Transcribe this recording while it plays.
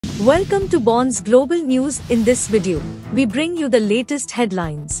Welcome to Bond's Global News. In this video, we bring you the latest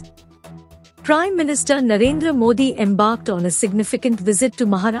headlines. Prime Minister Narendra Modi embarked on a significant visit to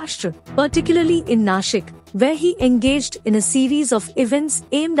Maharashtra, particularly in Nashik, where he engaged in a series of events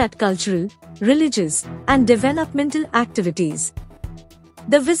aimed at cultural, religious, and developmental activities.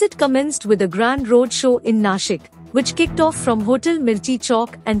 The visit commenced with a grand road show in Nashik, which kicked off from Hotel Mirchi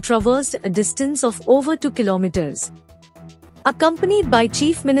Chowk and traversed a distance of over 2 kilometers. Accompanied by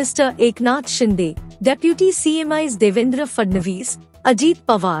Chief Minister Eknath Shinde, Deputy CMIs Devendra Fadnavis, Ajit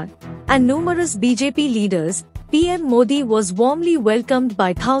Pawar, and numerous BJP leaders, PM Modi was warmly welcomed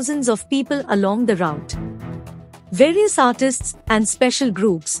by thousands of people along the route. Various artists and special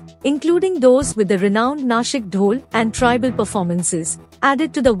groups, including those with the renowned Nashik Dhol and tribal performances,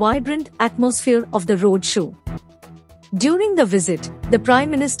 added to the vibrant atmosphere of the road show. During the visit, the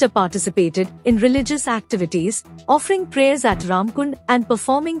Prime Minister participated in religious activities, offering prayers at Ramkund and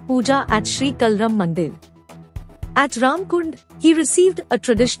performing puja at Sri Kalram Mandir. At Ramkund, he received a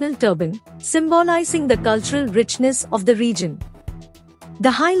traditional turban, symbolizing the cultural richness of the region.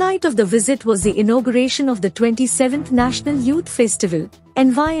 The highlight of the visit was the inauguration of the 27th National Youth Festival,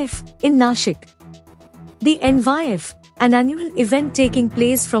 NYF, in Nashik. The NYF, an annual event taking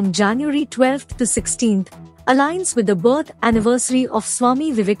place from January 12th to 16th, aligns with the birth anniversary of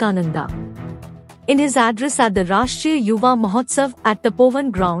Swami Vivekananda. In his address at the Rashtriya Yuva Mahotsav at the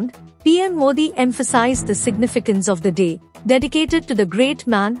Tapovan ground, PM Modi emphasized the significance of the day, dedicated to the great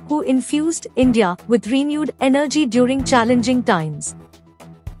man who infused India with renewed energy during challenging times.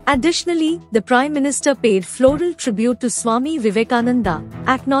 Additionally, the Prime Minister paid floral tribute to Swami Vivekananda,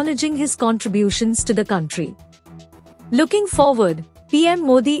 acknowledging his contributions to the country. Looking forward, PM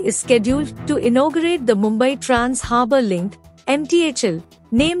Modi is scheduled to inaugurate the Mumbai Trans Harbour Link, MTHL,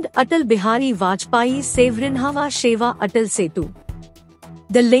 named Atal Bihari Vajpayee Savrinhava Sheva Atal Setu.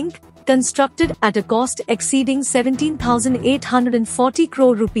 The link, constructed at a cost exceeding 17,840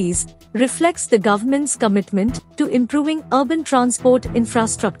 crore rupees, reflects the government's commitment to improving urban transport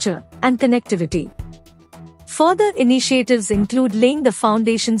infrastructure and connectivity. Further initiatives include laying the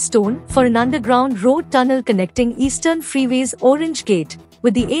foundation stone for an underground road tunnel connecting Eastern Freeway's Orange Gate,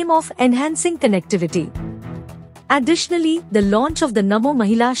 with the aim of enhancing connectivity. Additionally, the launch of the Namo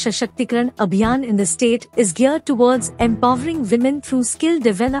Mahila Shashaktikran Abhiyan in the state is geared towards empowering women through skill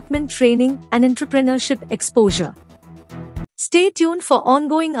development training and entrepreneurship exposure. Stay tuned for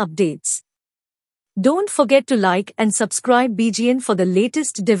ongoing updates. Don't forget to like and subscribe BGN for the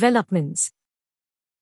latest developments.